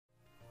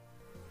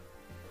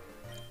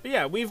But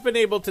yeah, we've been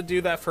able to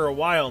do that for a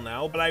while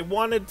now, but I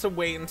wanted to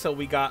wait until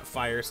we got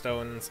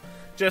Firestones,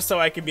 just so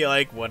I could be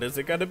like, what is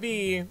it gonna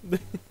be?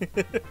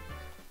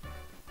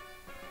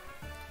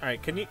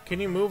 Alright, can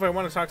you move? I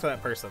want to talk to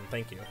that person.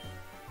 Thank you.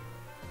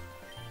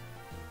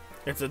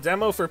 It's a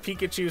demo for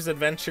Pikachu's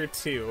Adventure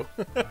 2.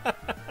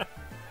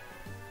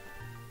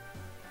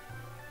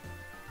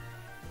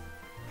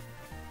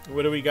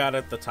 What do we got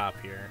at the top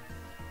here?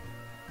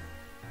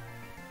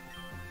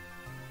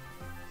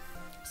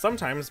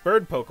 Sometimes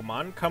bird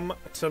Pokemon come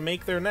to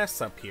make their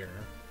nests up here.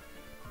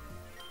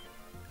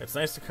 It's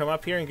nice to come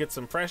up here and get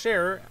some fresh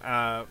air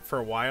for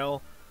a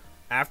while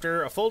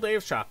after a full day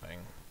of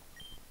shopping.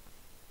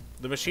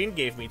 The machine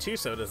gave me 2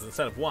 sodas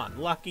instead of 1.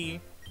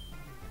 Lucky.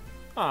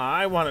 Aw,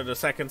 I wanted a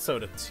second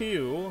soda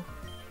too.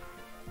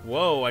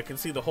 Whoa, I can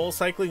see the whole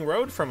cycling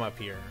road from up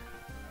here.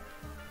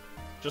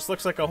 Just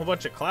looks like a whole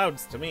bunch of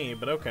clouds to me,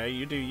 but okay,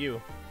 you do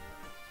you.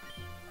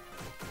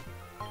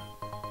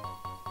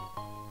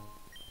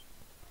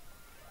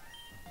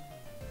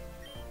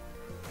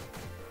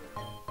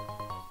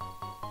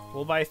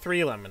 We'll buy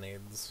 3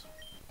 lemonades.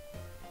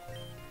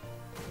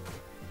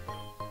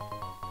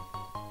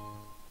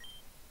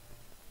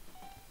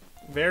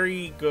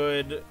 Very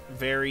good,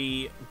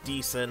 very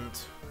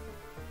decent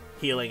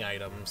healing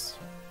items.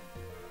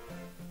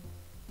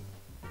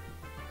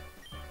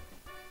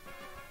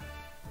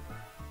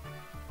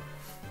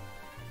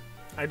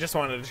 I just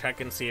wanted to check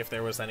and see if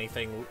there was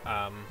anything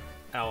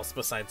else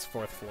besides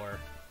 4th floor.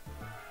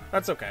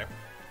 That's okay.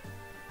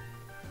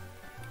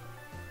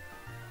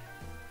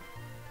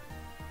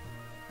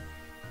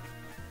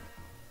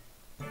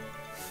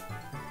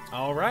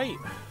 Alright.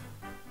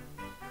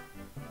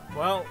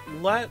 Well,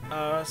 let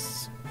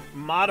us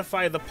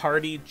modify the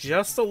party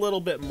just a little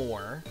bit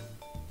more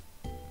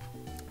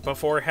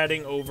before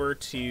heading over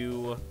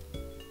to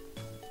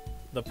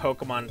the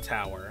Pokemon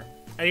Tower.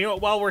 And you know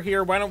what, while we're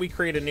here, why don't we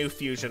create a new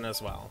fusion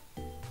as well?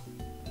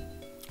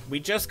 We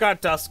just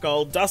got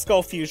Duskull.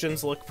 Duskull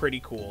fusions look pretty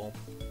cool.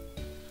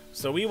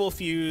 So we will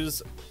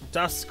fuse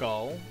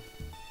Duskull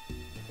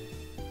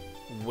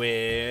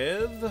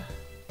with...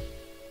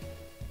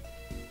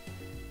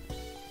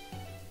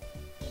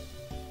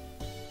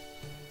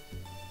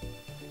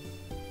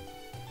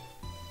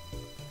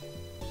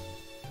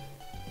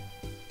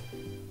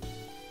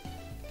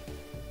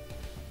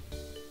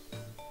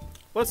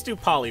 Let's do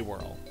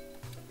Poliwhirl.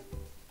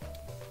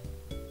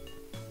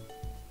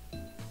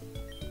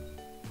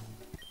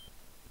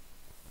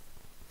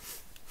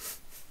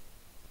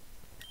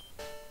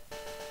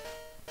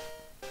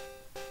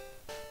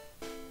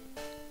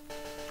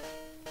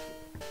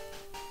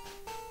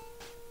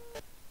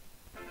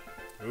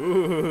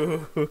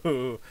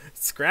 Ooh,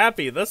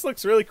 Scrappy. This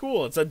looks really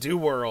cool. It's a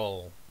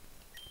Dewhirl.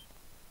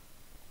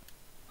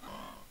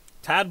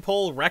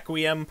 Tadpole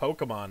Requiem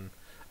Pokemon.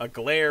 A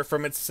glare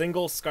from its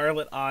single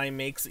scarlet eye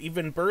makes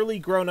even burly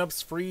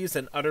grown-ups freeze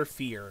in utter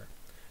fear.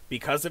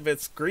 Because of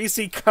its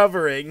greasy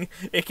covering,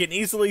 it can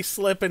easily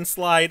slip and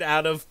slide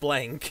out of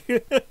blank.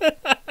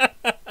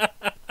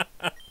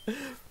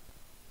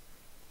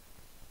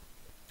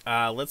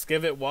 Let's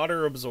give it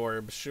Water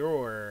Absorb,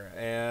 sure.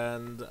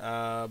 And,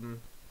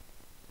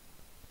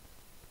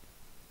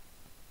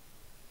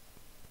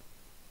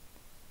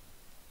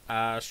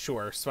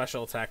 sure.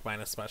 Special attack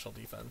minus special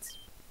defense.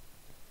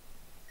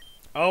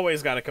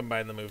 Always gotta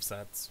combine the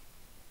movesets.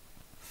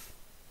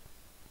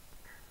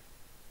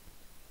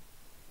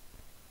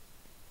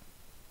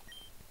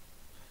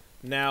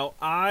 Now,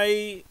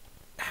 I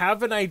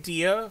have an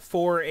idea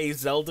for a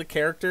Zelda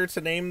character to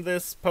name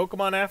this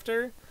Pokemon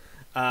after,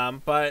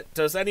 but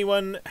does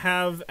anyone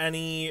have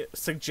any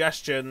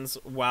suggestions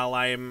while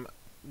I'm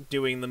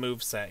doing the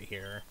moveset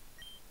here?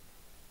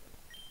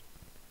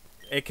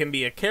 It can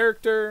be a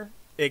character,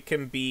 it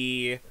can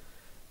be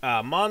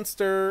a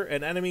monster,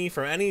 an enemy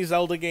from any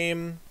Zelda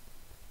game.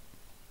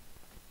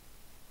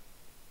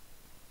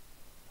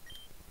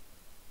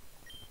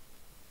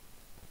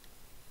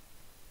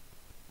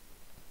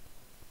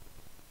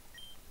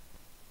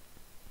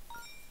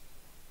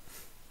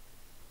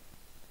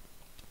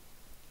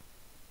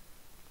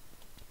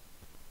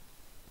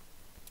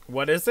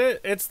 What is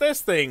it? It's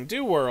this thing,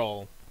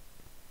 Dewhirl.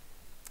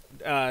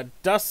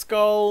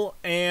 Duskull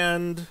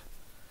and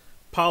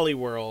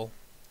Poliwhirl.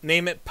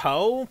 Name it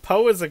Poe?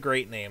 Poe is a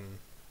great name.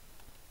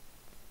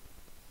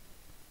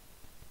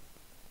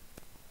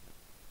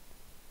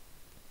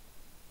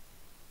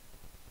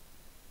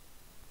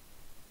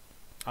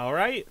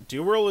 Alright,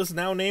 Dewhirl is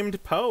now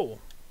named Poe.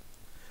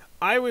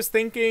 I was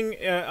thinking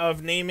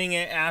of naming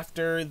it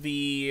after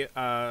the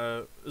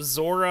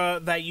Zora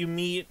that you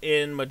meet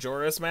in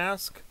Majora's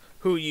Mask,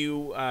 who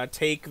you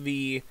take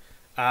the,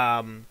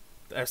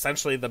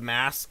 essentially the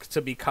mask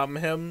to become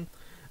him.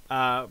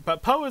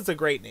 But Poe is a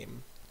great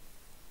name.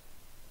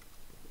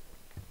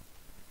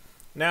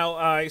 Now,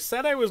 I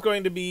said I was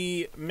going to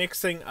be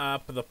mixing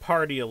up the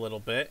party a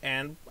little bit,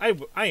 and I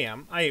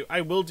am.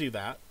 I will do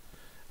that.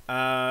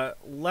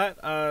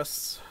 Let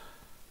us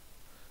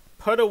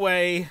put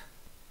away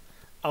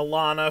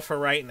Alana for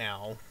right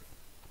now.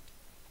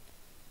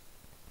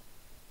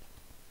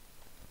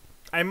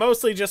 I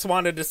mostly just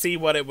wanted to see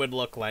what it would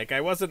look like.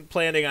 I wasn't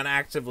planning on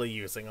actively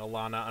using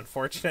Alana,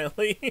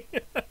 unfortunately.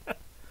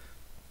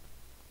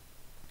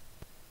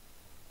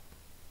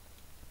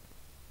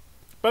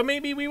 But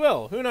maybe we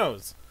will. Who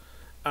knows?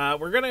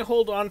 We're going to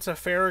hold on to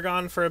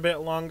Farragon for a bit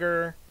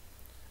longer.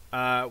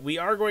 We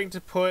are going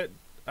to put...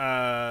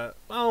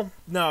 well,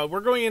 no,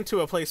 we're going into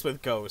a place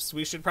with ghosts.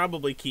 We should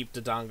probably keep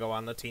Dodongo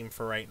on the team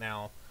for right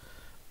now.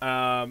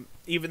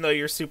 Even though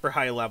you're super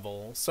high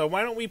level. So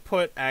why don't we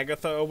put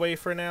Agatha away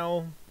for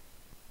now?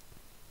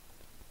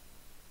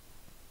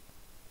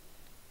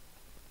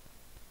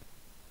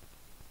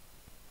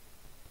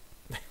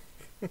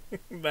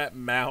 That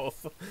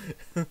mouth.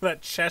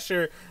 That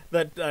Cheshire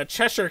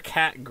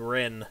cat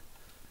grin.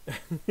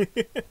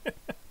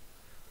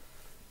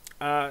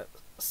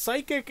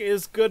 Psychic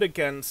is good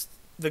against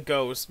the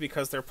ghosts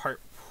because they're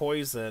part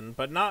poison,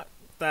 but not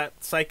that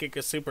Psychic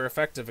is super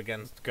effective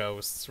against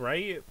ghosts,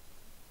 right?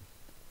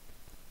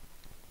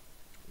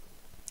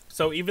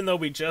 So even though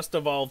we just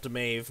evolved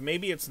Maeve,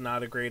 maybe it's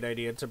not a great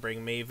idea to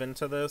bring Maeve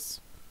into this.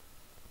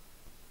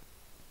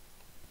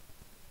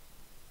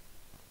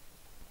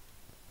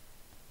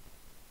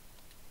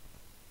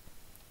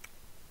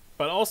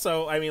 But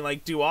also, I mean,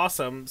 like, do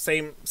awesome,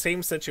 same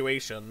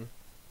situation.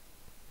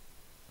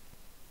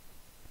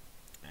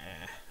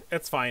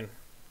 It's fine.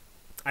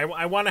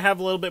 I want to have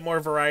a little bit more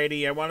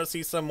variety. I want to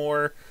see some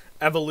more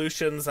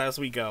evolutions as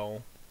we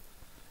go.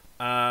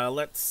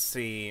 Let's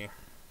see.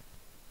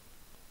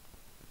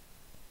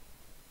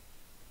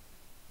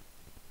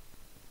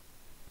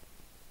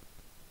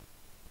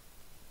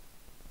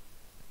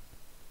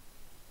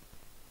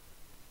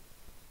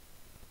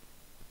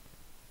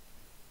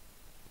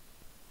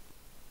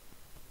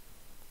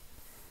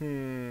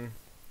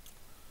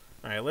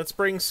 Alright, let's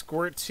bring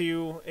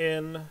Squirtue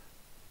in.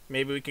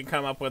 Maybe we can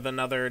come up with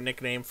another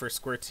nickname for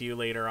Squirtue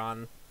later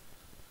on.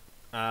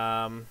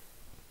 And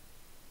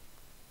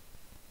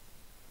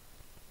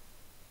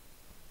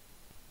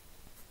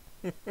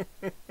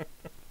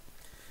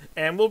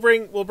we'll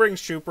bring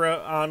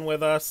Shupra on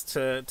with us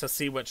to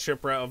see what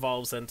Shupra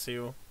evolves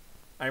into.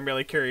 I'm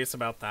really curious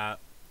about that.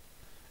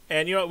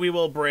 And you know what? We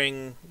will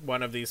bring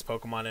one of these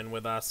Pokemon in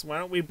with us. Why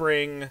don't we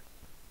bring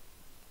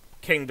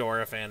King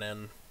Dorephan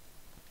in?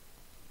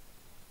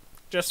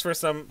 Just for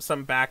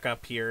some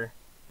backup here.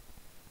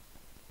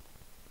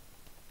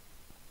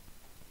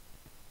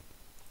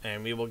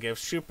 And we will give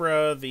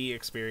Shupra the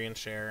experience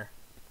share.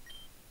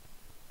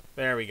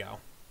 There we go.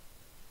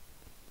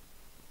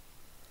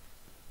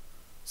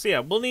 So yeah,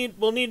 we'll need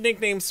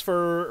nicknames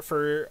for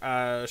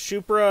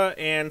Shupra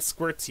and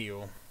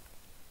Squirtue.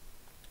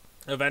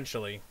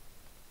 Eventually.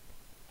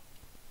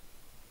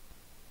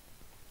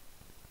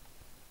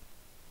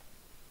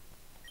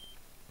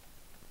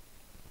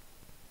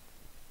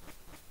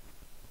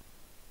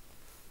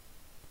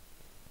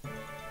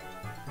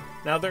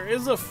 Now there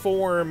is a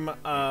form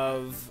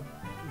of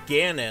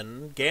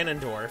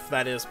Ganondorf,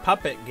 that is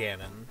Puppet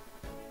Ganon,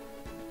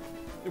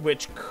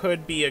 which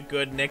could be a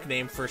good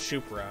nickname for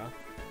Shupra.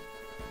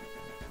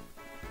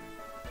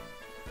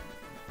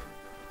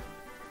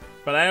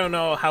 But I don't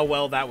know how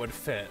well that would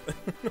fit.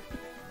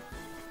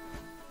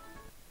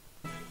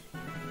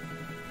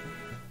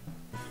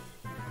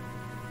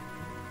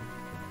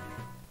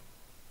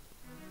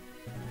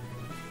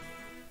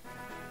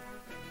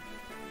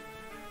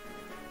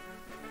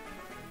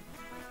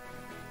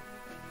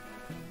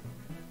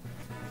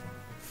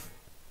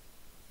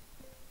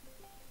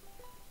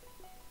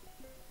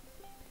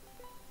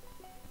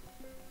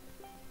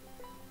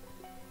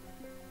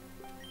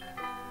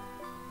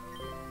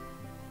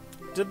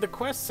 Did the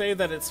quest say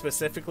that it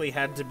specifically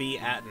had to be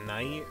at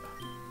night?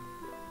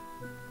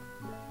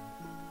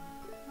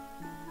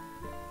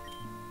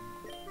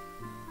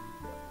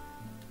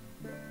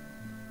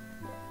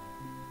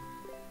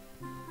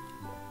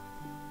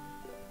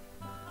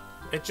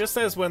 It just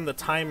says when the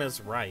time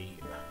is right.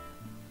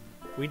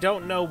 We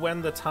don't know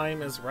when the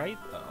time is right,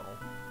 though.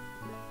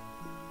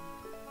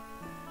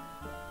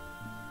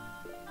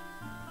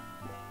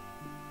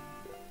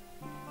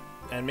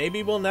 And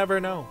maybe we'll never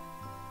know.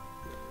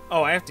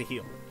 Oh, I have to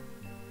heal.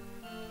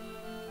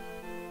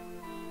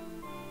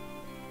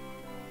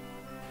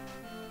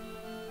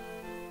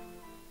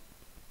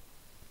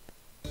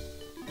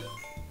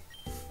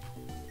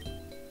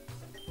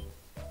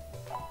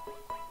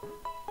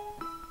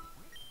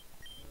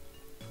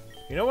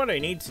 You know what I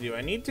need to do?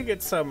 I need to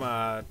get some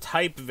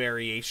type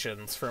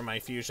variations for my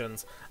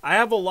fusions. I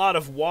have a lot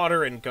of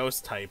water and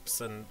ghost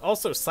types, and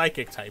also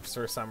psychic types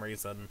for some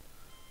reason.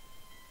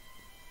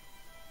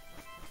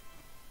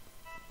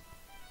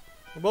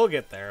 We'll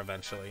get there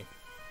eventually.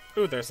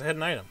 Ooh, there's a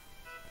hidden item.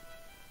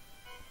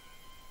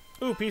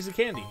 Ooh, piece of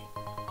candy.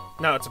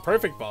 No, it's a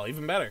perfect ball,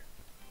 even better.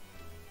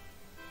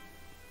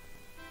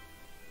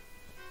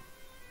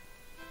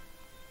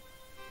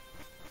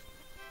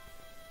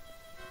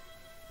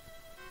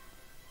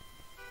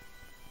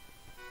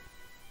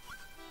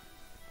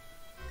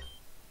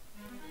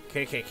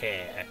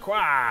 KKK,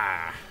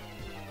 Qua!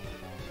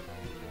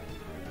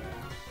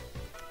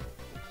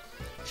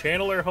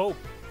 Channeler Hope.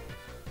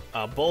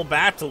 A Bull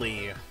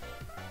Batley.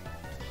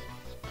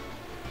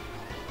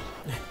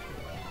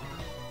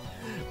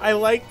 I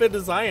like the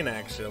design,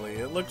 actually.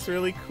 It looks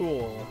really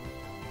cool.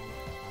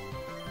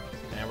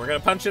 And we're gonna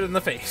punch it in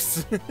the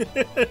face.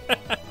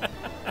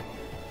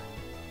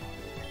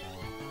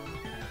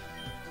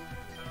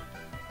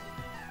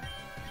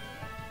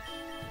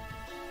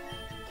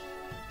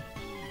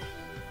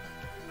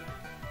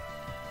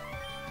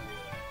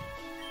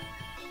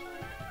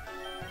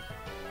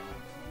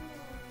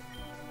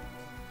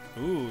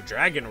 Ooh,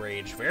 Dragon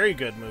Rage. Very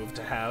good move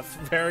to have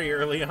very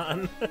early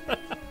on.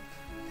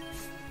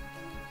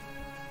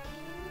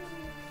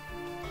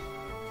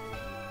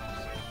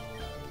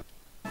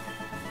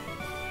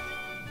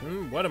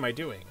 What am I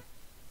doing?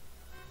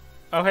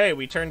 Oh hey,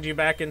 we turned you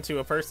back into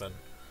a person.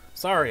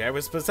 Sorry, I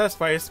was possessed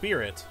by a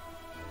spirit.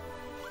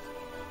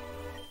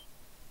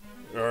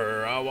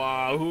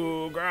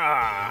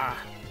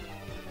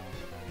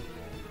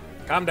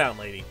 Calm down,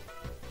 lady.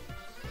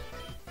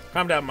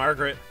 Calm down,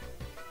 Margaret.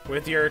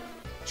 With your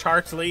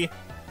Chartley.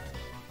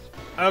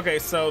 Okay,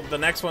 so the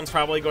next one's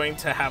probably going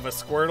to have a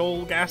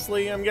Squirtle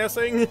Ghastly, I'm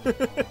guessing.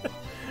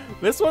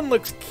 This one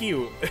looks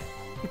cute.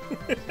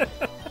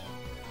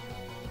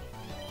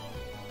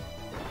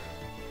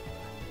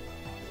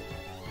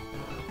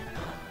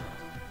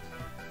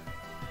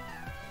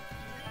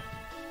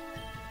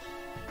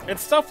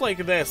 It's stuff like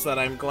this that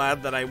I'm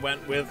glad that I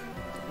went with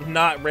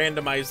not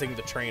randomizing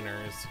the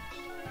trainers.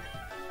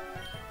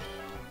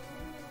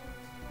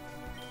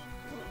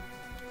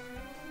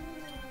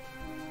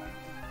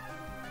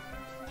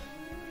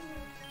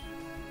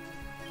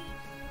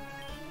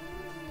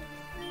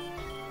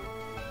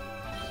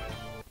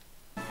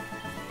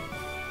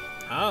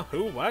 Huh?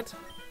 Who? What?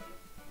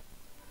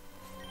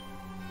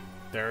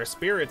 There are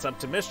spirits up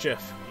to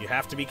mischief. You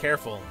have to be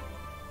careful.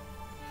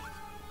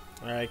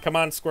 Alright, come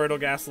on, Squirtle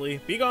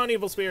Ghastly. Be gone,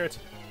 evil spirit!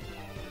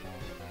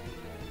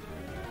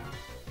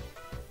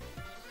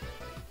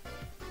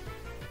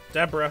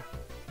 Deborah.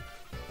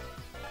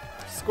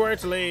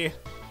 Squirtly!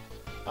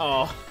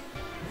 Oh.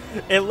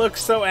 It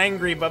looks so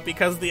angry, but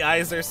because the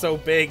eyes are so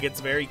big,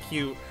 it's very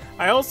cute.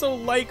 I also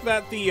like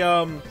that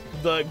the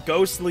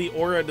ghostly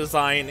aura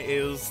design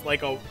is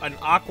like an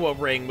aqua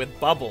ring with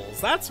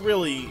bubbles. That's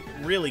really,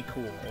 really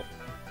cool.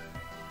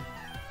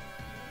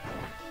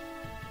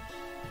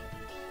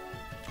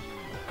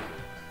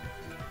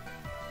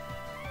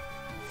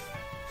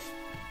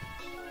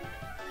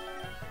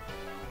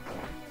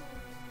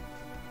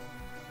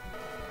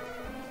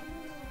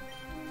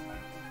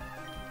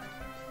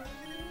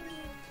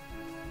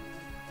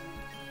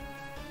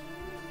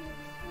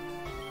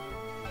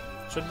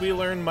 Should we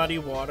learn Muddy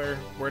Water?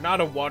 We're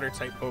not a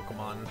water-type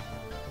Pokemon.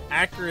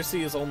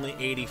 Accuracy is only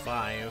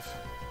 85.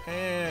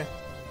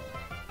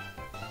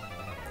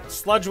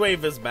 Sludge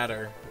Wave is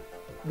better.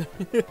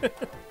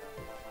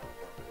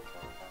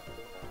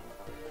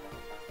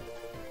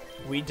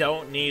 We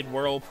don't need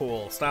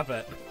Whirlpool. Stop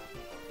it.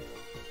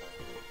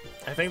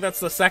 I think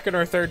that's the second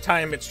or third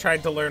time it's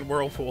tried to learn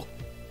Whirlpool.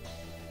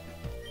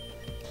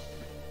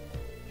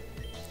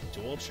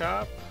 Dual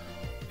Chop?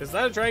 Is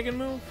that a dragon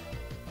move?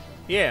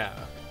 Yeah.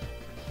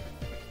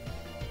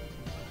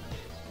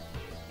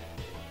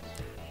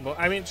 Well,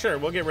 I mean, sure,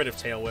 we'll get rid of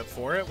Tail Whip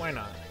for it. Why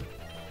not?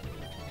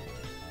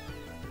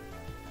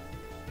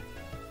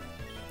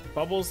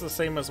 Bubble's the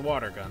same as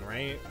Water Gun,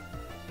 right?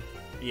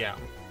 Yeah.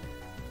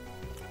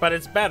 But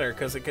it's better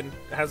because it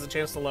has a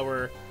chance to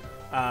lower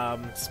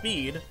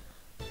speed,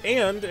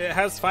 and it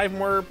has 5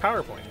 more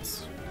power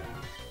points.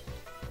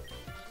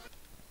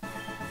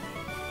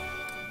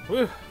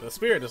 Whew, the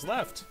spirit is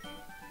left.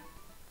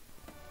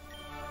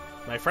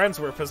 My friends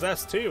were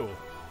possessed too.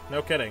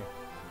 No kidding.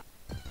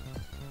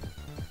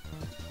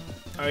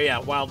 Oh yeah,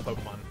 wild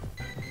Pokemon.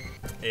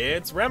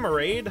 It's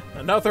Remoraid,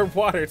 another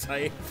water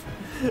type.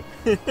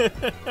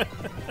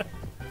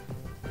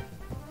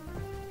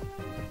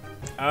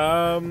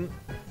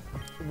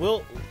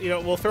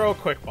 We'll throw a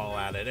quick ball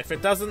at it. If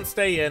it doesn't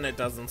stay in, it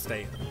doesn't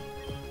stay in.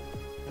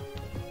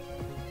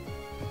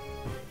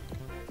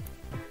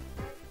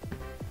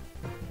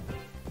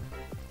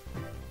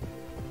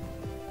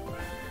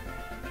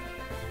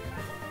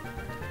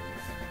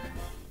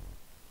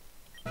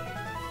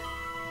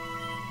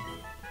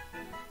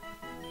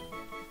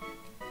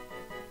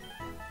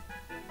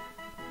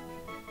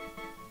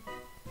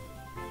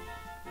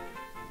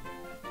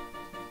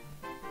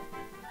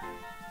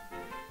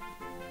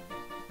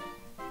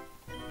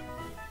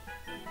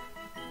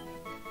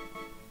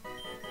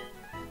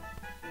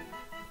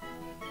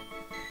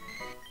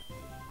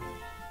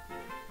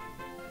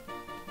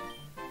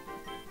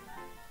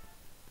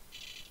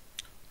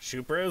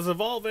 Shupra is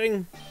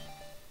evolving.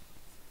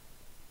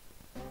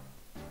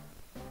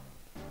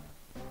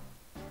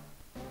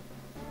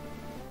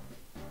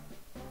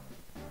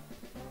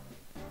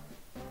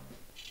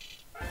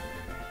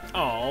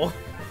 Oh,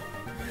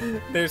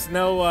 there's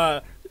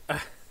no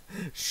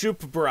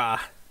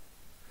Shupra.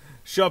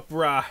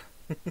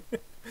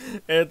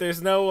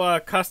 There's no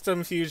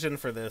custom fusion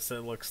for this.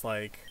 It looks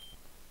like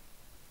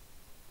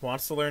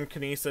wants to learn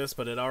Kinesis,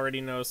 but it already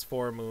knows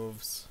 4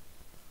 moves.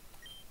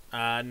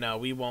 No,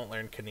 we won't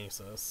learn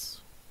Kinesis.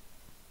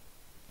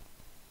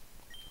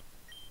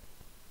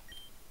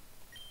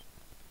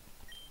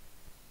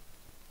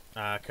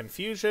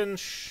 Confusion,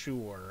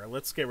 sure.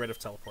 Let's get rid of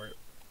teleport.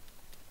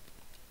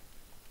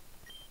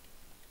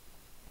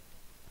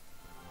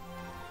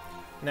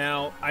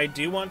 Now, I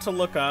do want to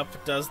look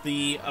up, does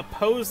the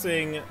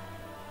opposing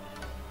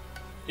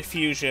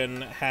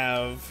fusion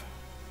have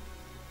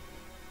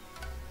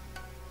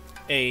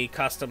a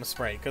custom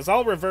sprite? Because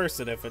I'll reverse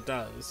it if it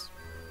does.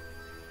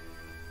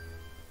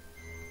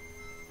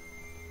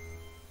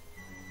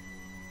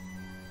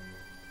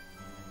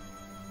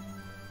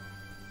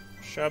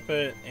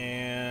 Shuppet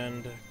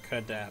and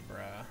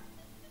Kadabra.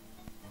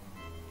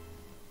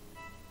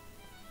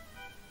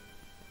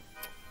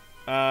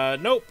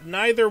 Nope,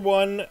 neither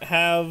one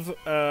have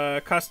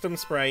custom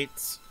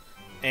sprites,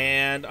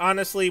 and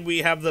honestly, we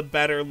have the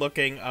better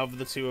looking of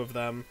the two of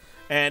them,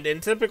 and in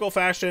typical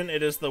fashion,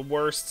 it is the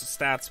worst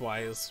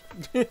stats-wise.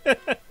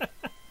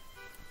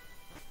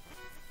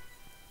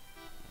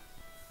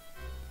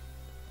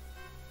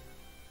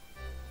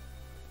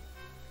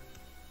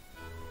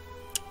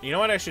 You know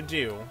what I should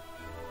do?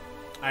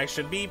 I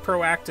should be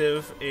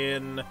proactive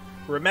in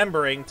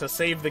remembering to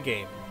save the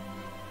game.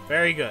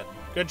 Very good.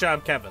 Good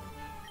job, Kevin.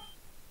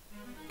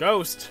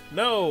 Ghost!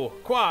 No!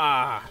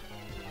 Qua!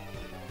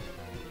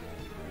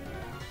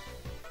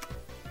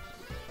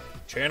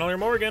 Channeler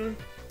Morgan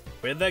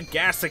with the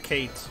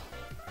Gasicate.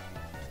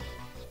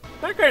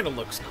 That kind of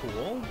looks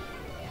cool.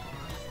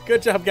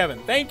 Good job, Kevin.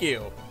 Thank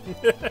you.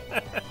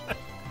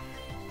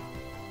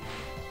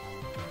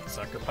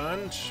 Sucker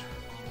Punch.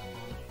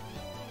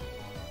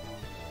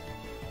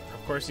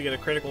 Of course, you get a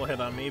critical hit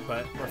on me,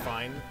 but we're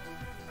fine.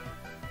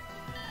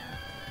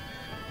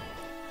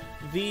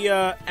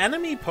 The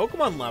enemy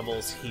Pokemon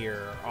levels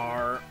here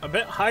are a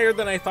bit higher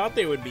than I thought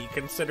they would be,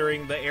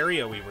 considering the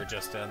area we were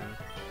just in.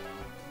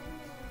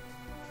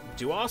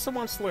 Do also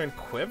wants to learn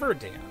Quiver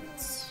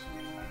Dance.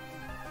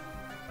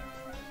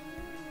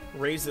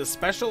 Raises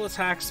special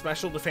attack,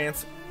 special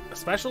defense,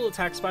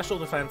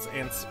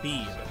 and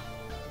speed.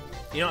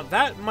 You know,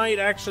 that might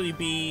actually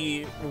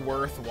be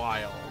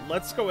worthwhile.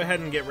 Let's go ahead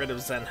and get rid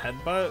of Zen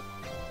Headbutt.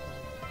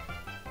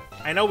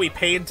 I know we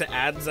paid to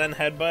add Zen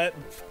Headbutt.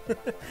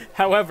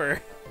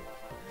 However,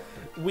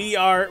 we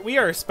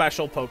are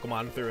special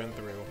Pokemon through and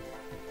through.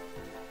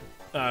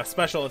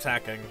 Special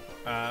attacking.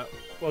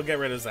 We'll get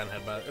rid of Zen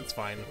Headbutt. It's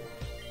fine.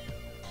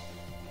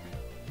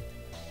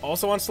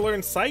 Also wants to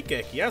learn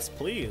Psychic. Yes,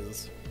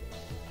 please.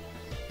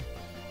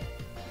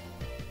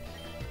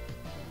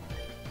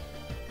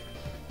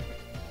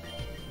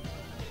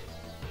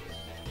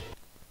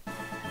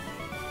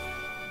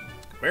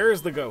 Where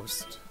is the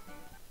ghost?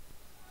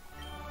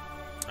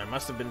 I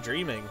must have been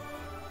dreaming.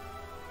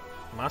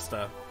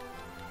 Musta.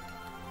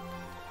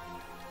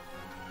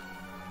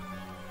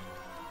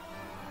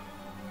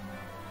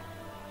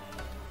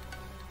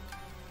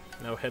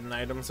 No hidden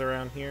items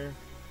around here.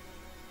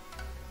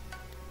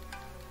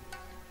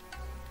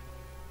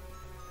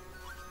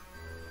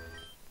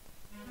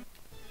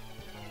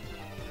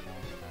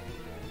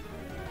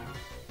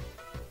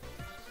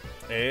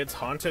 It's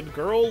Haunted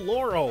Girl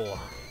Laurel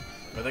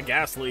with a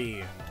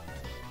Ghastly.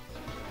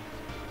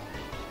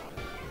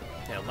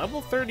 Yeah,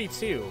 level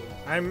 32.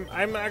 I'm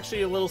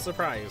actually a little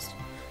surprised.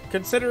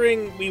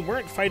 Considering we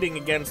weren't fighting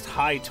against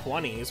high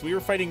 20s, we were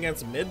fighting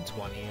against mid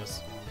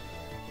 20s.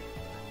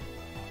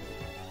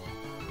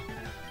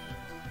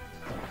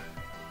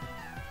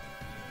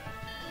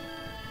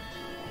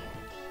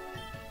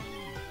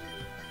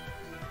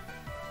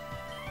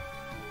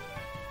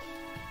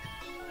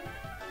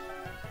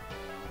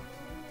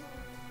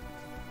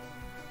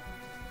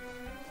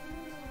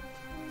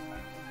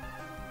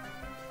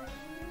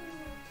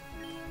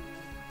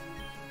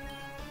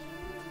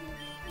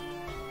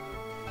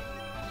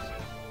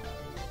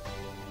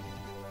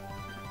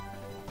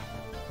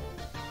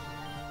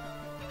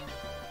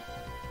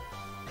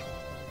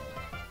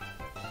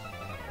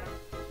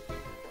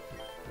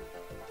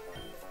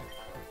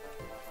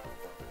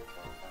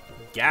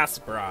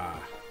 Gasbra.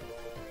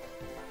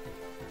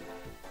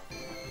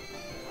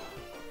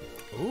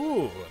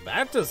 Ooh,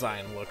 that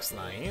design looks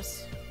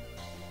nice.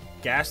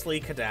 Ghastly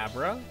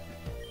Kadabra.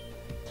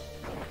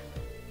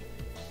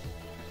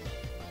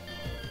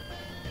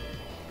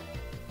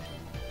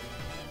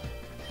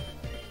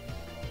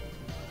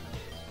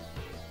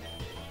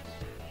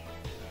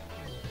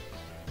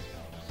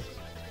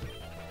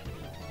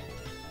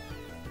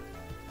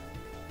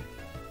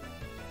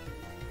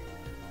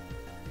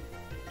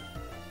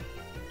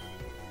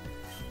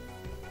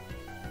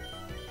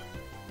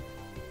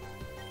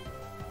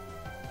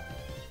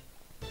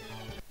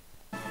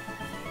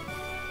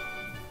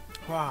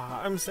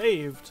 Wow, I'm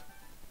saved.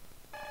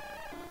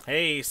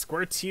 Hey,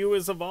 Squirtle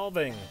is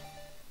evolving.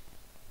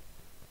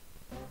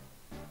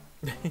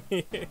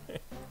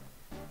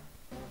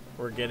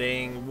 We're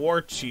getting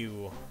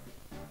Warchew.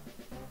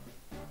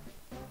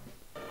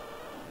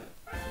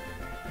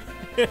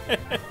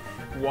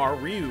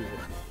 Waru.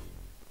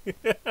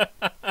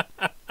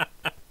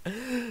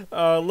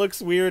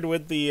 Looks weird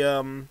with the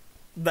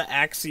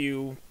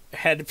Axew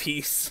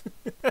headpiece.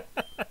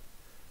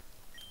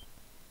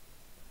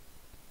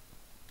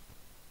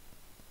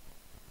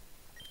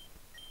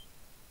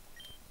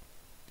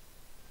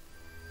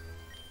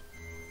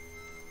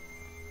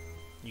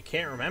 You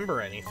can't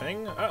remember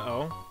anything.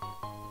 Uh-oh.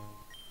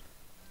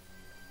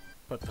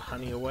 Put the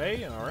honey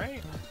away. All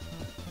right.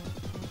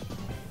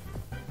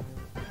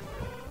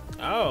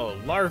 Oh,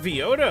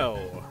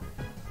 Larvioto.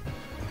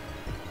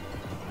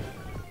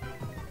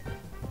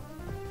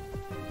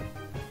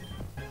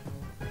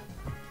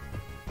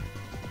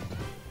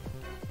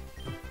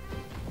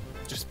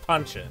 Just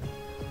punch it.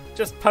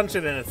 Just punch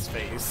it in its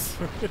face.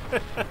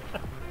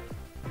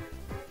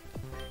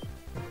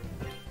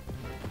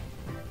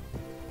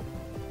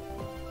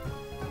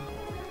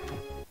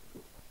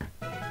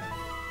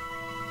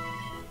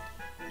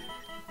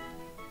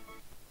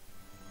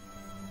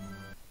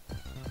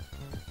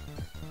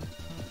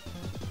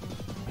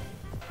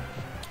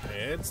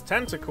 It's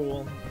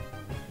Tentacool.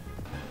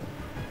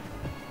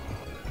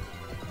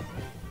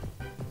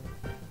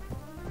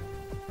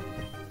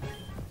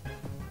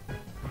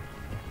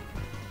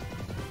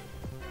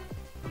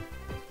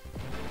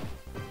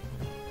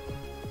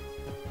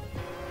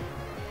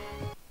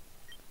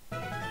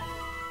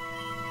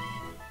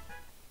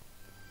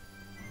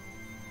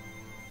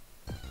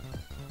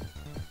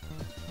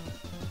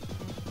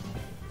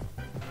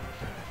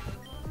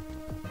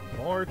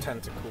 More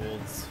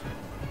Tentacools.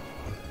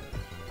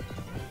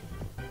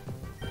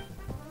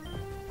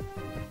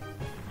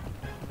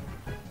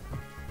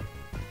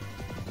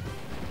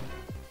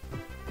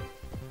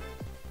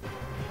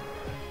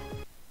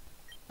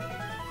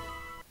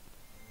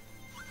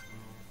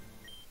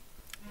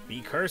 Be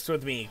cursed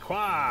with me,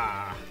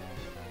 Qua!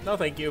 No,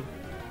 thank you.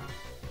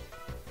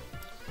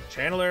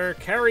 Channeler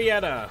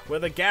Carietta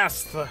with a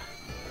Ghast.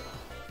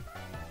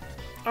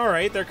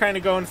 Alright, they're kind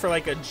of going for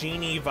like a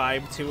genie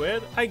vibe to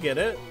it. I get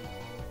it.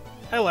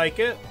 I like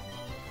it.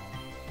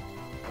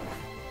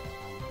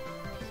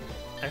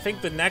 I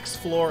think the next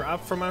floor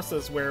up from us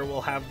is where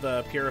we'll have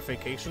the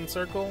purification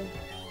circle.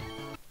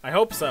 I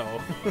hope so.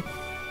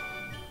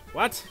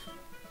 What?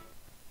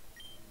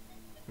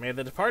 May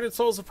the departed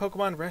souls of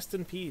Pokemon rest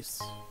in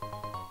peace.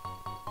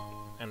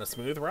 And a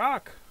smooth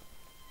rock.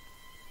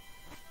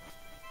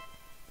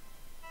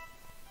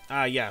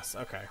 Ah, yes,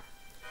 okay.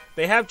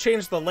 They have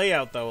changed the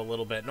layout, though, a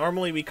little bit.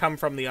 Normally we come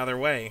from the other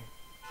way.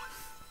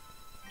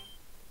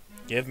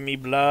 Give me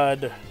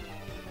blood.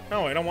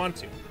 No, I don't want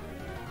to.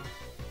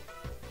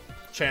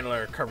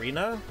 Channeler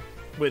Karina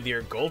with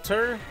your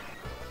Golter.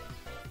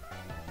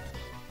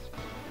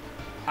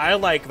 I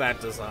like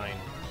that design.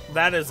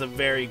 That is a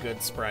very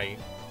good sprite.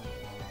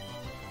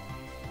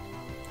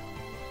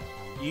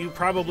 You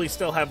probably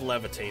still have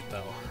Levitate,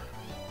 though.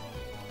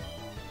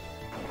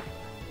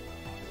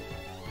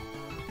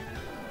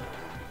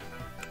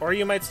 Or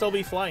you might still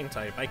be Flying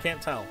type. I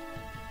can't tell.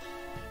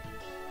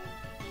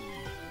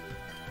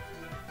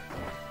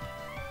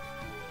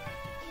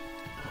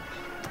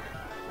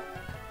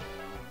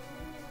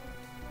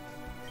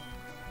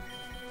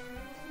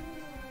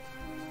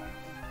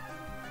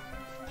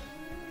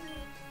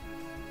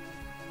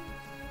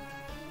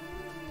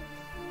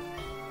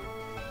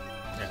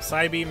 Yeah,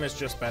 Psybeam is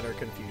just better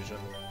confusion.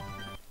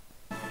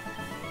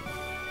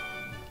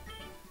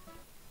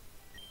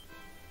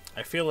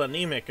 I feel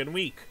anemic and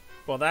weak.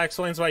 Well, that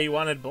explains why you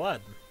wanted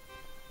blood.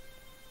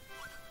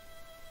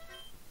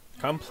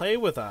 Come play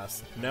with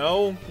us.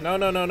 No, no,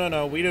 no, no, no,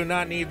 no. We do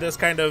not need this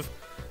kind of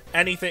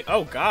anything.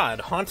 Oh,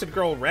 God. Haunted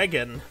Girl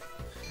Regan.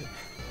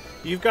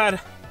 You've got...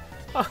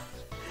 Oh,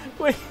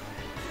 wait.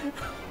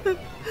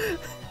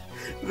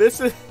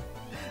 This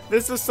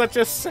is such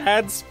a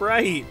sad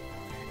sprite.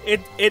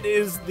 It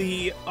is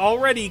the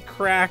already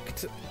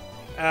cracked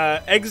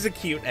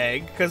Execute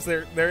egg, because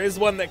there is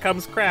one that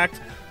comes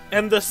cracked,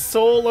 and the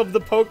soul of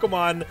the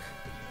Pokemon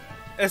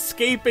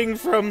escaping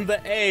from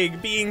the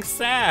egg, being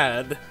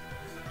sad.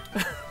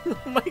 Oh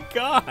my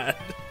god.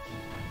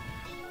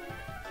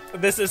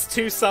 This is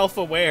too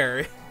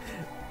self-aware.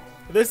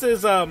 This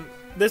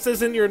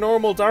isn't your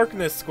normal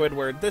darkness,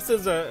 Squidward. This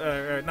is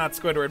not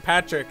Squidward,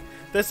 Patrick.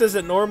 This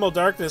isn't normal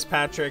darkness,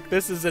 Patrick.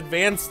 This is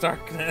advanced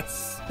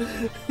darkness.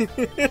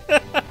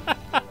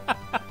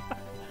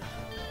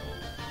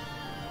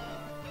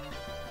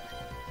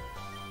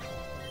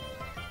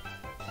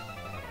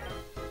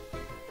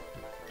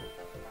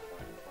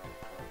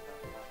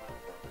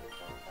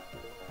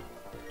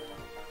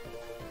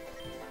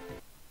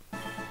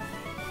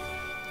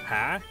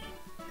 Huh?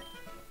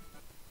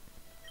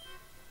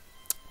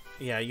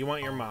 Yeah, you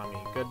want your mommy.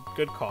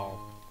 Good call.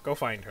 Go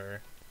find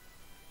her.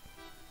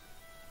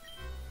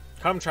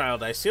 Come,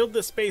 child, I sealed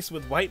this space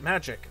with white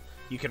magic.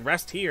 You can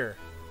rest here.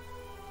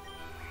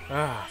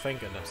 Ah,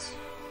 thank goodness.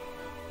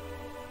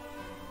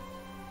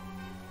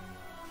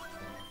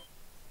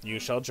 You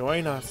shall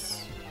join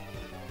us.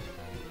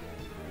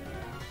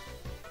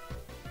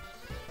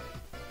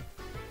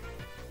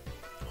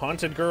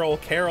 Haunted Girl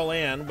Carol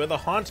Ann with a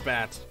Haunt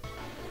Bat.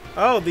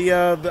 Oh, the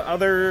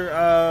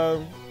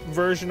other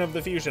version of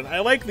the fusion. I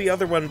like the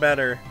other one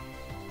better.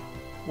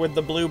 with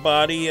the blue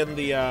body and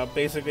the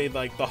basically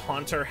like the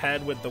haunter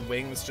head with the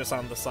wings just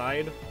on the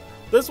side.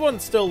 This one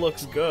still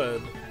looks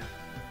good.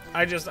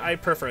 I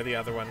prefer the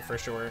other one for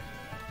sure.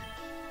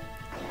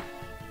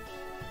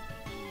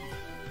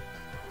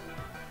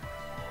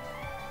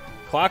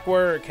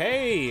 Clockwork,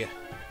 hey!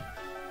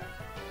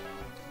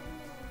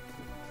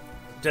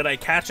 Did I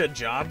catch a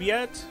job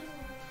yet?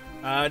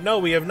 No,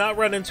 we have not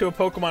run into a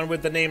Pokemon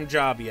with the name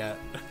Job yet.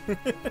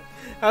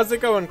 How's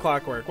it going,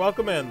 Clockwork?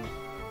 Welcome in.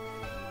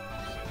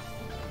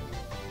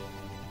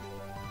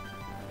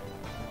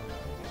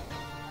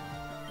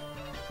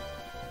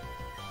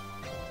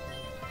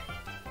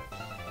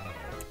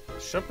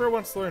 Shupper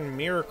wants to learn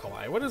Miracle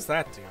Eye. What does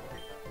that do?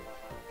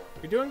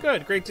 You're doing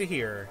good. Great to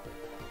hear.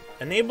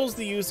 Enables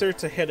the user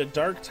to hit a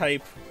dark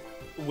type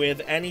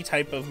with any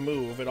type of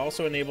move. It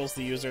also enables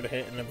the user to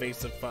hit an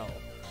evasive foe.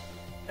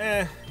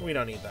 We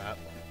don't need that.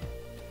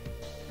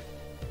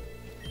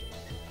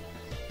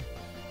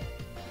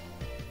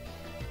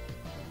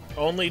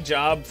 Only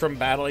job from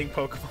battling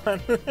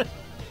Pokemon.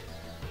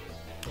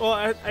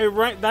 Well,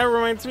 that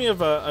reminds me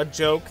of a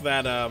joke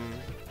that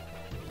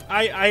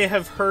I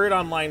have heard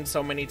online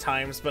so many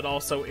times, but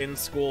also in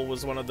school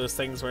was one of those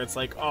things where it's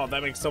like, oh,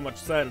 that makes so much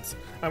sense.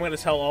 I'm going to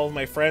tell all of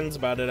my friends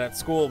about it at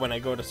school when I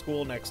go to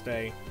school next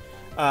day.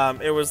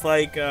 It was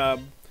like,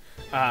 oh,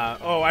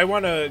 I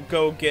want to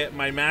go get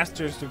my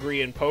master's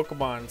degree in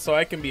Pokemon so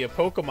I can be a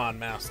Pokemon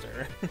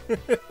master.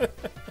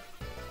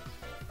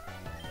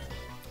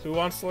 Who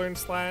wants to learn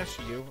Slash?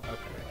 You?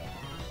 Okay.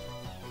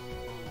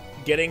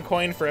 Getting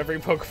coin for every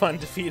Pokemon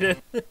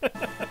defeated?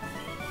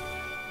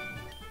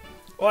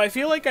 Well, I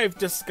feel like I've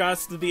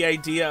discussed the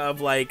idea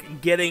of,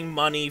 like, getting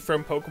money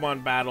from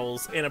Pokemon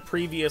battles in a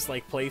previous,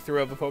 like,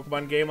 playthrough of a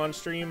Pokemon game on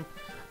stream.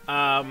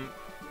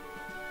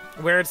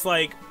 Where it's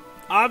like,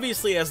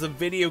 obviously as a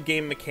video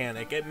game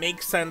mechanic, it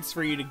makes sense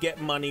for you to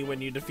get money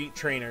when you defeat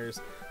trainers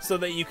so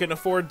that you can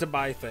afford to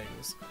buy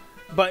things.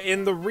 But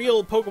in the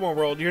real Pokemon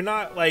world, you're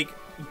not, like,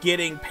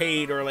 getting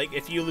paid, or, like,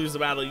 if you lose a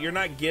battle, you're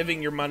not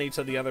giving your money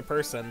to the other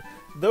person.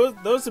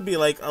 Those would be,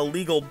 like,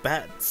 illegal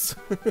bets.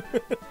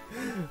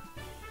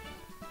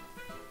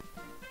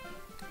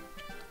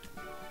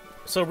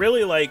 So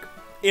really, like,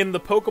 in the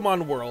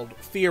Pokemon world,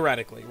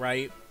 theoretically,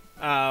 right?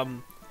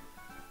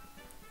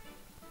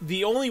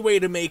 The only way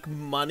to make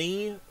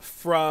money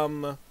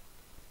from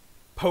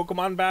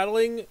Pokemon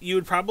battling, you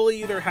would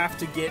probably either have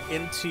to get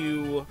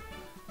into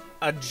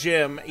a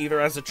gym, either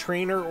as a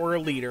trainer or a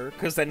leader,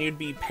 because then you'd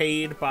be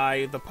paid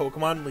by the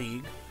Pokemon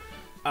League,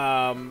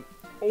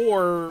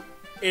 or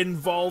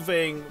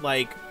involving,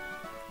 like,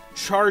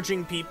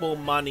 charging people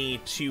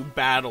money to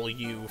battle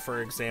you,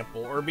 for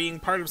example, or being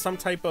part of some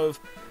type of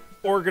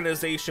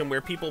organization where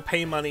people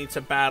pay money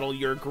to battle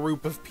your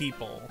group of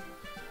people.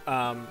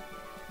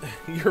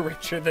 You're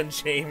richer than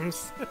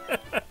James.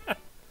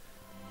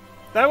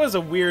 That was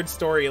a weird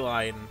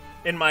storyline,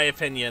 in my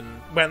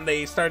opinion, when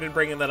they started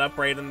bringing that up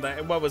right in the,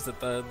 what was it,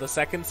 the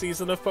second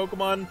season of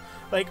Pokemon?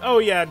 Like, oh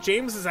yeah,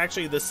 James is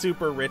actually the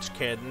super rich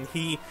kid, and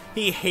he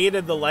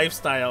hated the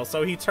lifestyle,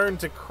 so he turned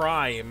to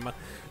crime.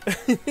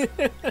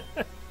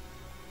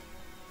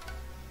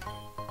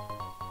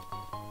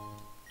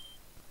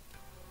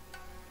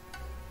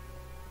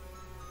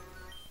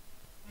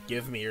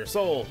 Give me your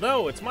soul.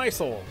 No, it's my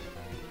soul.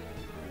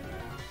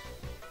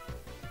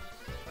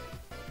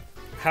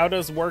 How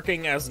does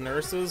working as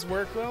nurses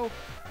work, though?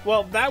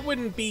 Well, that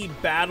wouldn't be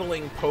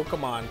battling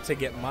Pokemon to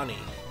get money.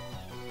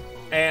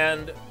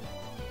 And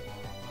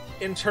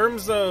in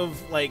terms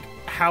of, like,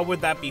 how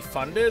would that be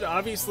funded?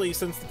 Obviously,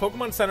 since the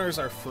Pokemon centers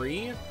are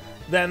free,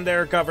 then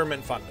they're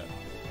government funded.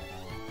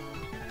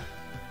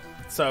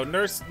 So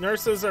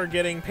nurses are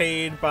getting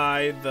paid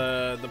by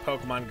the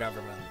Pokemon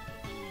government.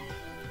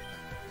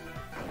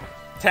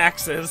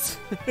 Taxes.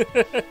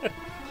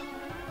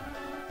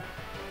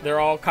 They're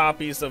all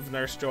copies of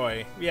Nurse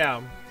Joy.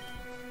 Yeah.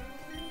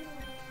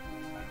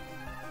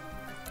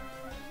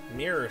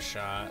 Mirror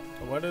shot.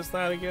 What is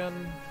that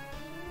again?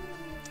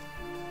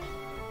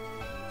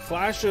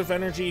 Flash of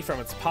energy from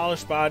its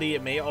polished body.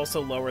 It may also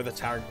lower the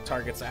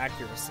target's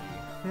accuracy.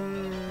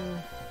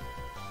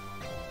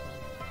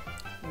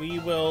 We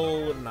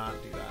will not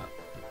do that.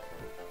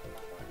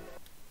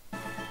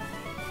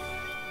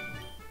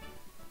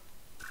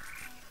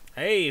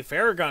 Hey,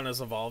 Farragon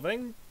is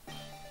evolving.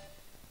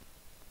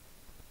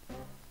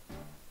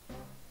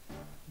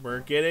 We're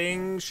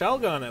getting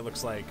Shelgon, it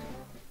looks like.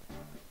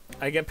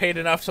 I get paid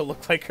enough to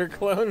look like her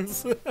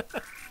clones.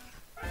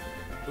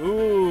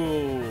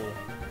 Ooh.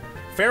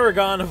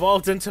 Farragon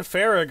evolved into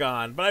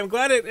Farragon, but I'm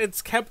glad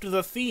it's kept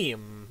the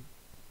theme.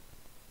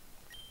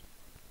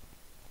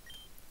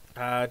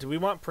 Do we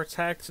want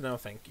Protect? No,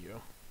 thank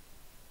you.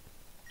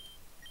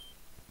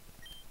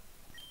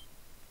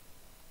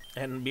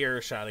 And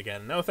Mirror Shot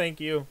again. No, thank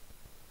you.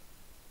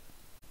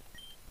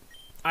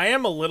 I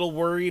am a little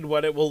worried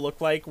what it will look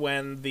like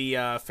when the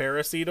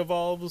Ferroseed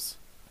evolves.